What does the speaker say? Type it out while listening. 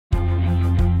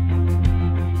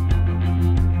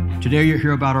Today you'll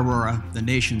hear about Aurora, the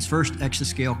nation's first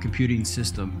exascale computing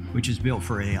system, which is built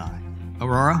for AI.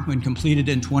 Aurora, when completed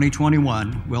in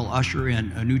 2021, will usher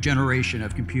in a new generation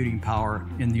of computing power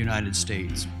in the United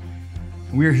States.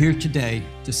 We're here today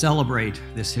to celebrate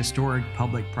this historic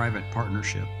public-private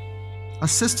partnership. A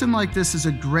system like this is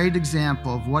a great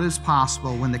example of what is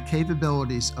possible when the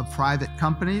capabilities of private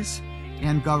companies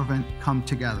and government come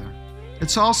together.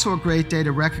 It's also a great day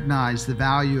to recognize the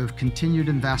value of continued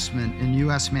investment in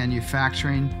U.S.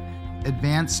 manufacturing,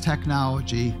 advanced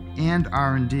technology, and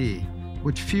R&D,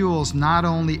 which fuels not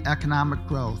only economic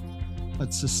growth,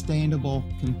 but sustainable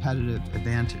competitive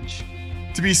advantage.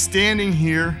 To be standing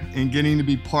here and getting to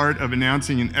be part of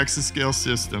announcing an exascale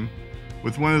system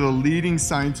with one of the leading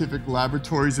scientific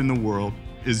laboratories in the world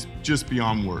is just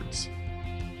beyond words.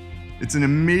 It's an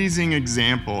amazing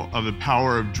example of the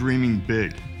power of dreaming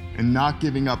big and not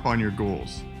giving up on your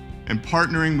goals, and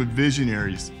partnering with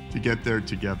visionaries to get there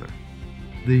together.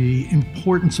 The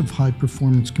importance of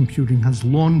high-performance computing has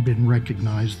long been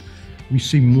recognized. We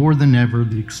see more than ever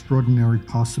the extraordinary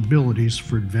possibilities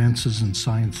for advances in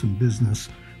science and business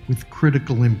with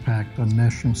critical impact on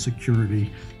national security,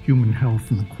 human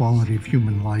health, and the quality of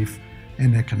human life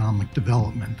and economic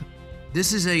development.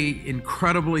 This is an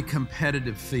incredibly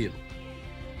competitive field.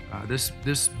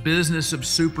 This business of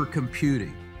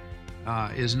supercomputing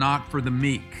is not for the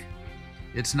meek.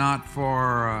 It's not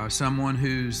for someone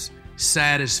who's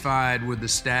satisfied with the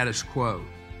status quo.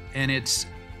 And it's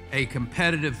a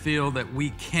competitive field that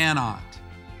we cannot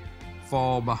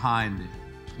fall behind in.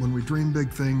 When we dream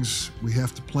big things, we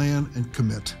have to plan and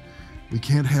commit. We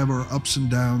can't have our ups and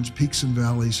downs, peaks and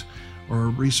valleys, or our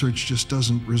research just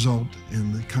doesn't result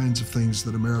in the kinds of things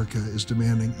that America is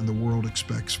demanding and the world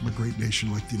expects from a great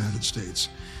nation like the United States.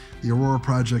 The Aurora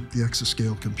project, the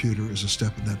exascale computer, is a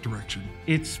step in that direction.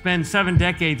 It's been 7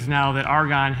 decades now that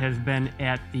Argonne has been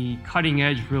at the cutting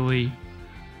edge, really,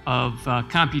 of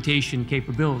computation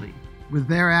capability. With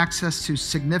their access to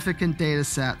significant data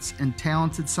sets and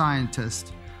talented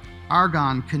scientists,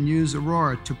 Argonne can use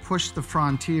Aurora to push the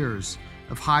frontiers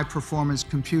of high-performance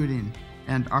computing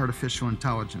and artificial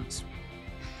intelligence.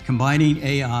 Combining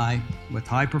AI with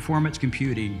high-performance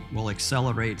computing will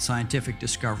accelerate scientific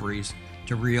discoveries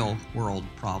to real-world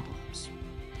problems,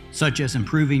 such as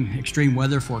improving extreme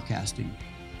weather forecasting,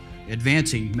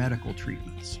 advancing medical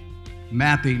treatments,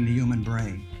 mapping the human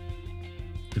brain,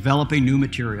 developing new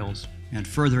materials, and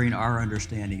furthering our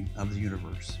understanding of the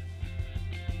universe.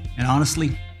 And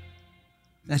honestly,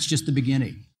 that's just the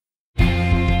beginning.